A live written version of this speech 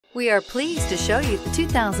We are pleased to show you the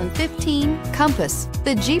 2015 Compass.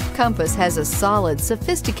 The Jeep Compass has a solid,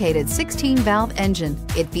 sophisticated 16-valve engine.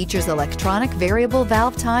 It features electronic variable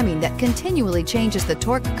valve timing that continually changes the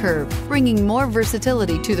torque curve, bringing more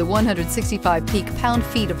versatility to the 165 peak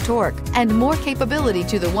pound-feet of torque and more capability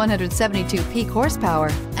to the 172 peak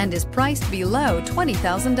horsepower, and is priced below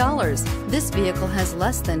 $20,000. This vehicle has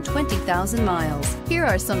less than 20,000 miles. Here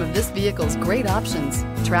are some of this vehicle's great options: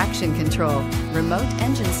 traction control, remote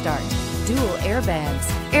engine start, dual airbags,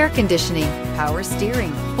 air conditioning, power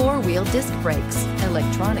steering, four-wheel disc brakes,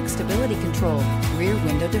 electronic stability control, rear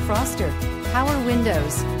window defroster, power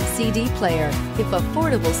windows, CD player. If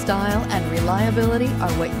affordable style and reliability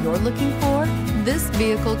are what you're looking for, this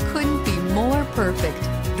vehicle couldn't be more perfect.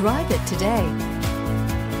 Drive it today.